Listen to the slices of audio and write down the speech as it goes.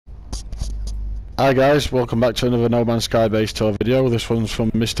Hi guys, welcome back to another No Man's Sky base tour video. This one's from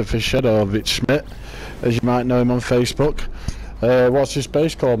Mr. Fisher, or Schmitt, as you might know him on Facebook. What's this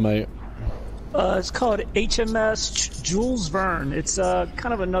base called, mate? It's called HMS Jules Verne. It's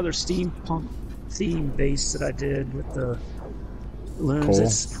kind of another steampunk theme base that I did with the balloons. Cool.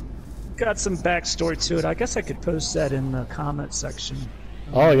 It's got some backstory to it. I guess I could post that in the comment section.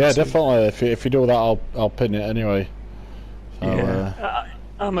 Oh yeah, definitely. If you do that, I'll pin it anyway. So, yeah,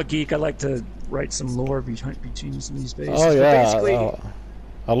 I'm a geek. I like to write some lore between some of these bases. Oh yeah,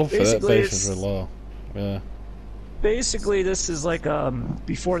 I love bases with lore. Yeah. Basically, this is like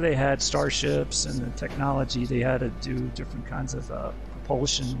before they had starships and the technology, they had to do different kinds of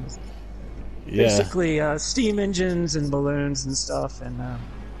propulsion. Yeah. Basically, steam engines and balloons and stuff. And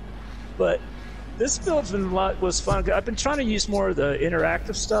but this build's been was fun. I've been trying to use more of the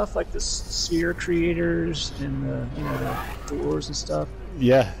interactive stuff, like the sphere creators and the doors and stuff.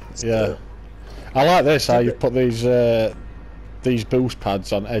 Yeah, yeah. I like this. How you put these boost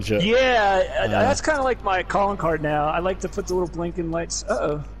pads on edge of... Yeah, that's kind of like my calling card now. I like to put the little blinking lights.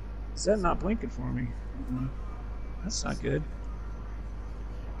 Uh-oh. Is that not blinking for me? That's not good.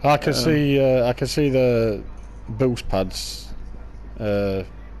 I can see the boost pads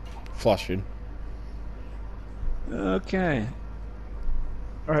flashing. Okay.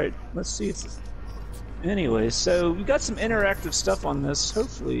 Alright, let's see. Anyway, so we got some interactive stuff on this.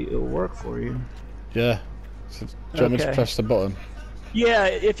 Hopefully it'll work for you. Yeah. So, do you want me to press the button? Yeah,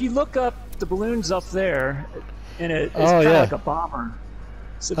 if you look up the balloons up there, and it's kind of like a bomber.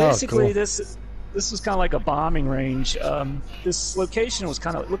 So basically, cool. this was kind of like a bombing range. This location was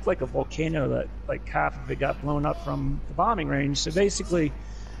looked like a volcano that like half of it got blown up from the bombing range. So basically,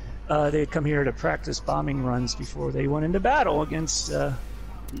 they'd come here to practice bombing runs before they went into battle against the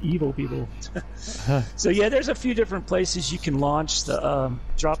evil people. So yeah, there's a few different places you can launch the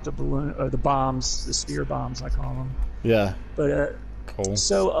drop the balloon or the bombs, the sphere bombs I call them. Yeah. But cool.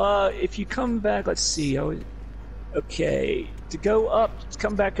 So if you come back, let's see. Okay, to go up,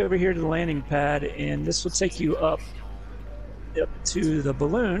 come back over here to the landing pad, and this will take you up to the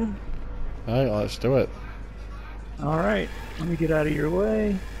balloon. All right, let's do it. All right, let me get out of your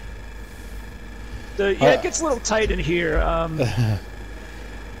way. It gets a little tight in here.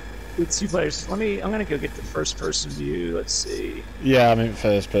 With two players, I'm gonna go get the first person view. Let's see. Yeah, I'm in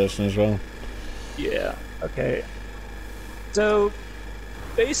first person as well. Yeah. Okay. So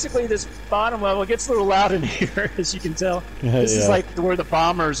basically, this bottom level, it gets a little loud in here, as you can tell. This is like where the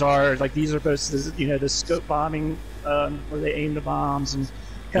bombers are. Like these are supposed to, the scope bombing, where they aim the bombs, and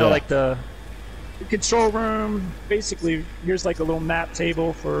kind of like the control room. Basically, here's like a little map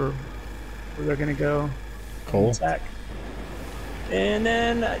table for where they're gonna go. Cool. Attack. And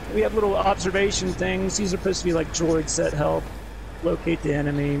then we have little observation things. These are supposed to be like droids that help locate the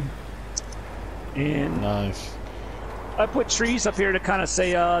enemy. And nice. I put trees up here to kind of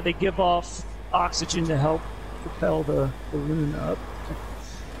say they give off oxygen to help propel the balloon up.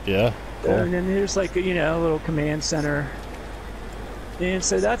 Yeah. Cool. And then there's like a little command center. And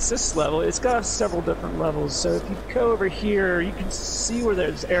so that's this level. It's got several different levels. So if you go over here, you can see where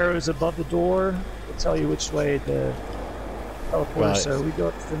there's arrows above the door. It'll tell you which way the teleport. Right. So we go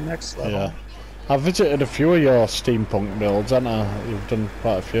up to the next level. Yeah. I've visited a few of your steampunk builds, haven't I? You've done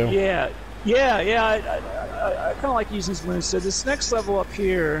quite a few. Yeah. I kind of like using these balloons. So this next level up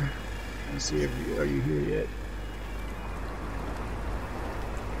here, let's see, are you here yet?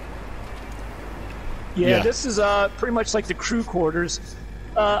 Yeah, this is pretty much like the crew quarters.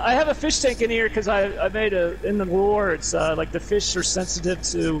 I have a fish tank in here because I made in the lore, it's like the fish are sensitive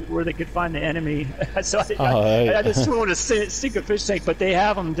to where they could find the enemy. So I just want to sink a fish tank, but they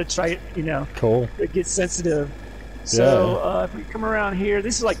have them to try, cool. It gets sensitive. So if we come around here,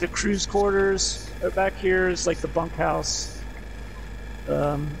 this is like the crew's quarters. Back here is like the bunkhouse.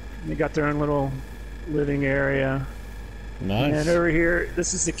 They got their own little living area. Nice. And over here,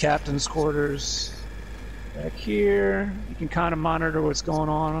 this is the captain's quarters. Back here, you can kind of monitor what's going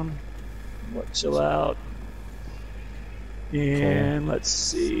on. Chill out. And let's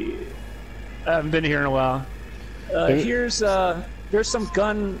see. I haven't been here in a while. There's some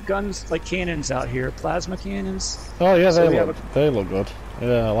guns like cannons out here, plasma cannons. Oh yeah, they look good.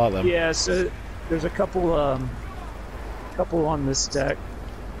 Yeah, I like them. Yeah, so there's a couple on this deck.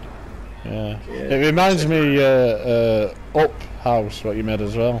 Yeah. It reminds me Up House, what you made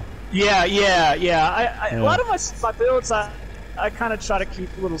as well. Yeah. A lot of my builds, I kind of try to keep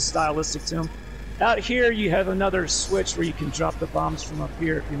a little stylistic to them. Out here, you have another switch where you can drop the bombs from up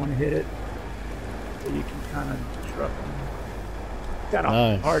here if you want to hit it. So you can kind of drop them. Kind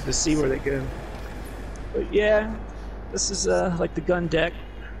of hard to see where they go. But yeah, this is like the gun deck.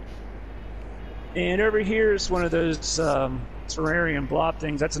 And over here is one of those terrarium blob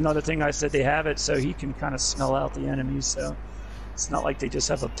things. That's another thing I said they have it so he can kind of smell out the enemies. So it's not like they just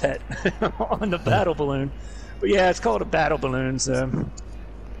have a pet on the battle balloon. But yeah, it's called a battle balloon. So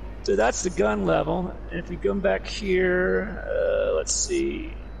that's the gun level. And if we go back here, let's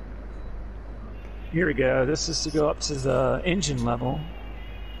see. Here we go. This is to go up to the engine level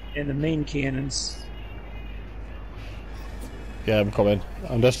and the main cannons. Yeah, I'm coming.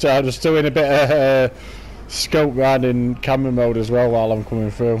 I'm just doing a bit of scope round in camera mode as well while I'm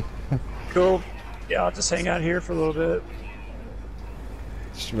coming through. Cool. Yeah, I'll just hang out here for a little bit.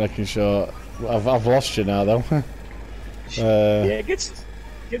 Just making sure. I've lost you now though. Yeah, it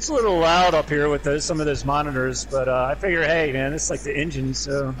gets a little loud up here with some of those monitors, but I figure, hey man, it's like the engine,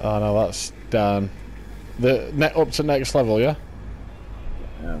 so. Oh no, that's down. Up to next level, yeah.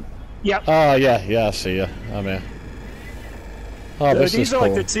 Yep. Oh yeah, I see you. I'm here. Oh, so these are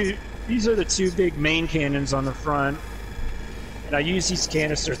like these are the two big main cannons on the front, and I use these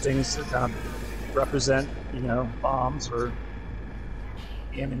canister things to kind of represent, bombs or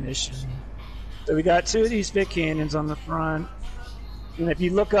ammunition. So we got two of these big cannons on the front, and if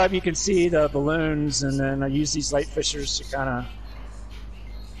you look up, you can see the balloons, and then I use these light fishers to kind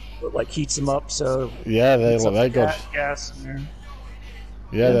of like heats them up. So yeah, they look very good. Gas in there.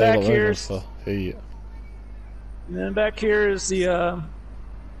 Yeah, and they look very good for heat. And then back here is the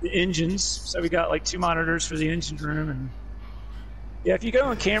engines. So we got like two monitors for the engine room, and yeah, if you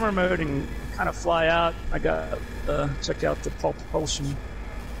go in camera mode and kind of fly out, I got checked out the propulsion.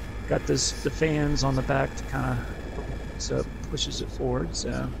 Got the fans on the back to kind of so it pushes it forward.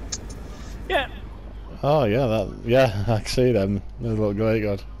 So yeah. Oh yeah, I can see them. They look great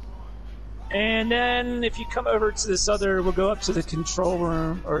good. And then if you come over to this other, we'll go up to the control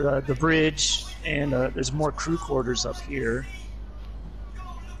room or the bridge, and there's more crew quarters up here.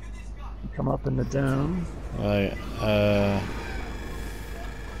 You come up in the dome. Right.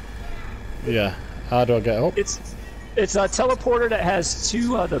 Yeah. How do I get up? It's a teleporter that has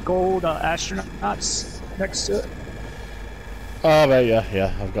two the gold astronauts next to it. Oh right,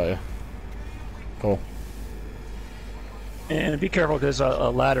 yeah, I've got you. Cool. And be careful, there's a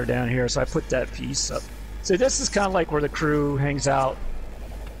ladder down here, so I put that piece up. So this is kind of like where the crew hangs out.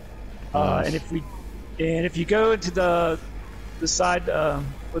 Nice. And if you go into the side, well,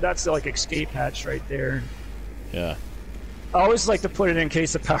 that's the escape hatch right there. Yeah. I always like to put it in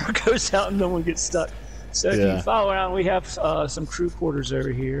case the power goes out and no one gets stuck. So if you follow around, we have some crew quarters over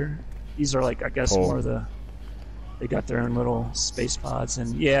here. These are I guess cool. more they got their own little space pods,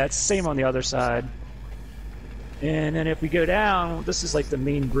 and yeah, it's the same on the other side. And then if we go down, this is like the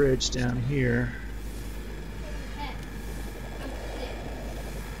main bridge down here.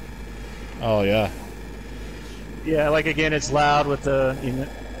 Oh yeah. Yeah, again, it's loud with the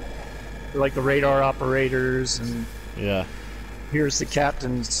the radar operators, and yeah. Here's the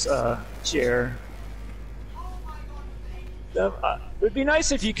captain's chair. It would be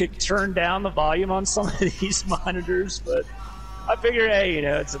nice if you could turn down the volume on some of these monitors, but I figure, hey,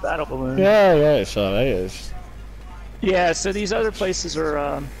 it's a battle balloon. Yeah, it's alright. Yeah, so these other places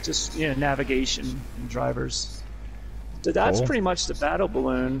are just navigation and drivers. So that's cool. pretty much the battle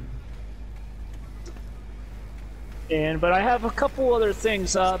balloon. But I have a couple other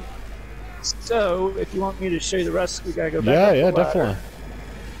things. So if you want me to show you the rest, we gotta go back. Yeah, definitely.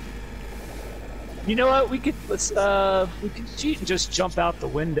 You know what? We could cheat and just jump out the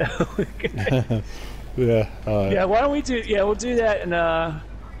window. Yeah. Yeah. Why don't we do? Yeah, we'll do that and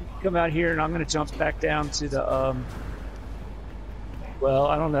come out here, and I'm gonna jump back down to the. Well,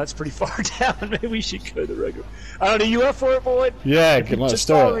 I don't know. That's pretty far down. Maybe we should go the regular. I don't know. You up for it, boy? Yeah, let's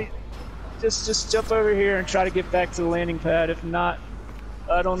do it. Just jump over here and try to get back to the landing pad. If not,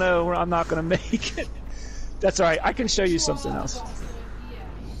 I don't know. I'm not gonna make it. That's all right. I can show you something else.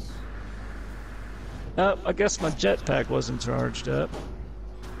 I guess my jetpack wasn't charged up.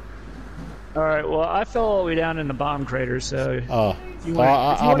 All right. Well, I fell all the way down in the bomb crater, so. I'm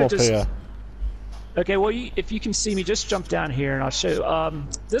up here. Okay. Well, if you can see me, just jump down here, and I'll show you.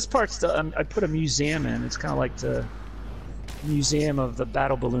 This part's I put a museum in. It's kind of like the museum of the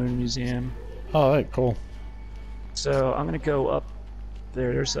battle balloon museum. Oh, right, cool. So I'm gonna go up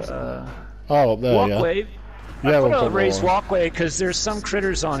there. There's a up there, walkway. Yeah, I put a raised walkway because there's some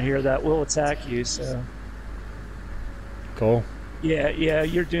critters on here that will attack you. So. Cool. Yeah,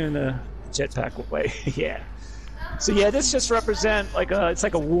 you're doing the jetpack way. Yeah. So yeah, this just represent it's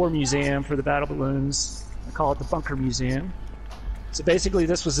like a war museum for the battle balloons. I call it the bunker museum. So basically,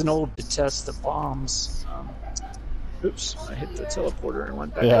 this was an old to test the bombs. Oops, I hit the teleporter and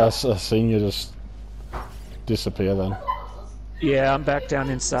went back. Yeah, up. I seen you just disappear then. Yeah, I'm back down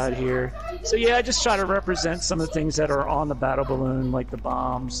inside here. So yeah, I just try to represent some of the things that are on the battle balloon, like the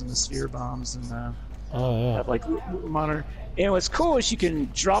bombs and the sphere bombs, and have like monitor. And what's cool is you can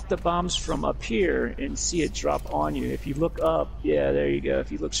drop the bombs from up here and see it drop on you. If you look up, yeah, there you go.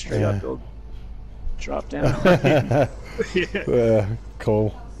 If you look straight up, it'll drop down. Yeah,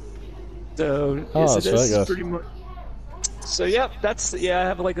 cool. So, this is pretty much. So yep, I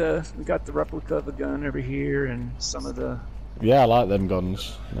have we got the replica of a gun over here and some of the. Yeah, I like them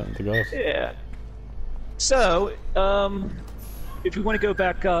guns. Yeah. So, if we want to go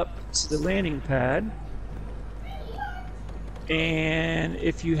back up to the landing pad, and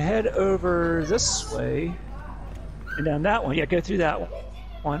if you head over this way and down that one, go through that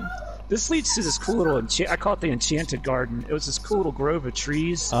one. This leads to this cool little I call it the Enchanted Garden. It was this cool little grove of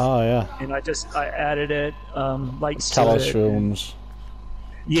trees. Oh yeah. And I added it, lights to it. Rooms.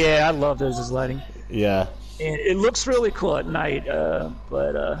 Yeah, I love those as lighting. Yeah. And it looks really cool at night,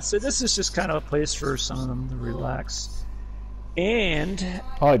 so this is just kind of a place for some of them to relax. And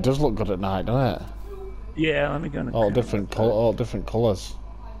it does look good at night, doesn't it? Yeah, let me go. All different colours.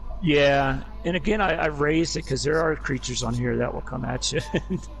 Yeah, and again, I raised it because there are creatures on here that will come at you.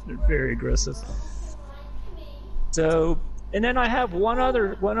 They're very aggressive. So, and then I have one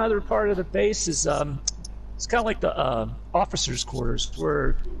other part of the base is it's kind of like the officers' quarters,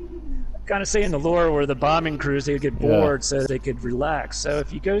 where kind of say in the lore where the bombing crews, they would get bored so they could relax. So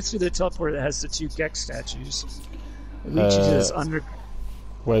if you go through the teleport that has the 2 Gex statues, it leads you to this under.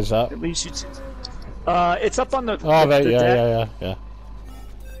 Where's that? It leads you to. It's up on the. Oh, the yeah.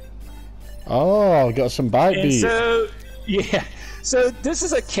 Oh, got some bite beats. So so this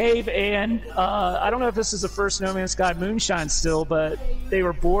is a cave, and I don't know if this is the first No Man's Sky moonshine still, but they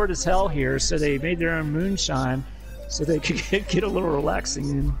were bored as hell here, so they made their own moonshine so they could get a little relaxing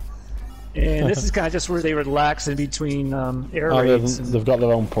in. And this is kind of just where they relax in between air raids. They've got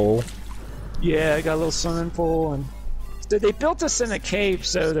their own pool. Yeah, they got a little swimming pool, and so they built this in a cave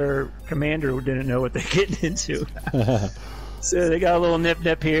so their commander didn't know what they're getting into. So they got a little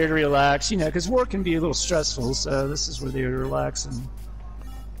nip here to relax, because war can be a little stressful. So this is where they relax, and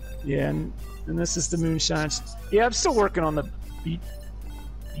and this is the moonshine. Yeah, I'm still working on the beat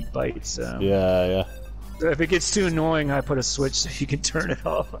bite. So yeah. So if it gets too annoying, I put a switch so you can turn it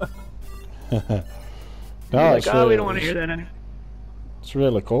off. No, we don't want to hear that anymore. It's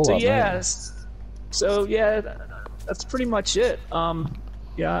really cool. So that's pretty much it. I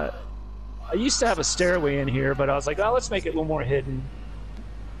used to have a stairway in here, but I was like, let's make it a little more hidden.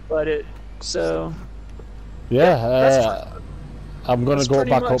 But I'm gonna go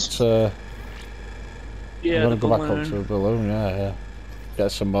back up to. Yeah, I'm gonna go back up to the balloon. Yeah.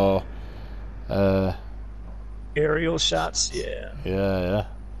 Get some more aerial shots. Yeah. Yeah.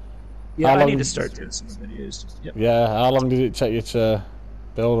 Yeah, I need to start doing some videos. Yep. Yeah, how long did it take you to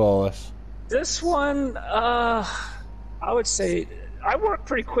build all this? This one, I would say, I work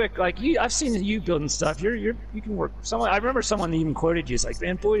pretty quick. Like I've seen you building stuff. You can work. I remember someone even quoted you. It's like,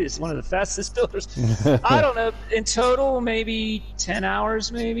 man, Boyd is one of the fastest builders. I don't know. In total, maybe 10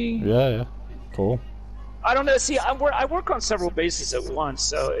 hours, maybe. Yeah. Cool. I don't know. See, I work on several bases at once,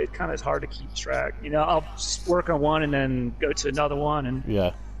 so it kind of is hard to keep track. I'll work on one and then go to another one, and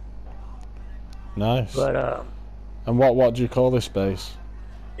yeah. Nice. But and what do you call this base?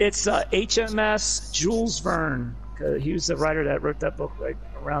 It's HMS Jules Verne. He was the writer that wrote that book, like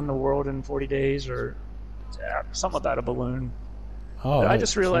Around the World in 40 Days, or something about a balloon. Oh, I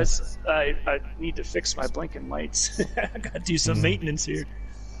just realized I need to fix my blinking lights. I got to do some maintenance here.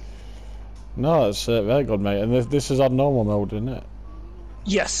 No, it's very good, mate. And this is on normal mode, isn't it?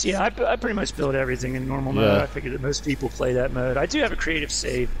 Yes, yeah. I pretty much build everything in normal mode. I figured that most people play that mode. I do have a creative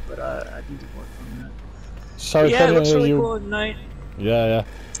save, but I need to work on that. So it looks really cool at night. Yeah.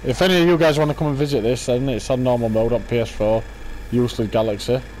 If any of you guys want to come and visit this, then it's on normal mode on PS4, Useless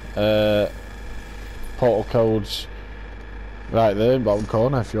Galaxy. Portal codes right there in the bottom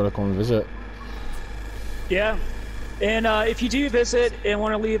corner if you want to come and visit. Yeah. And if you do visit and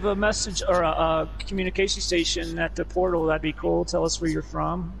want to leave a message or a communication station at the portal, that'd be cool. Tell us where you're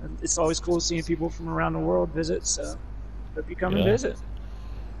from. It's always cool seeing people from around the world visit, so hope you come and visit.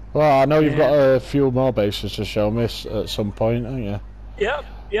 Well, I know you've got a few more bases to show me at some point, haven't you? Yep.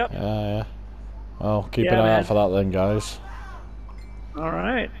 Yeah. Well, keep an eye out for that then, guys. All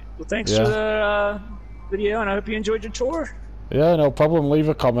right. Well, thanks for the video, and I hope you enjoyed your tour. Yeah, no problem. Leave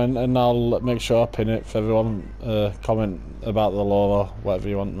a comment, and I'll make sure I pin it for everyone. Comment about the lore or whatever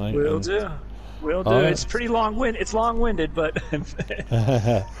you want, mate. Will do. Right. It's pretty long-winded. It's long-winded, but.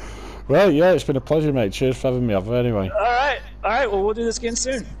 Well, yeah, it's been a pleasure, mate. Cheers for having me over. Anyway. All right. Well, we'll do this again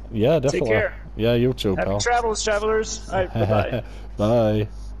soon. Yeah, definitely. Take care. Yeah, you too, Happy pal. travels, travelers. All right, bye-bye. Bye.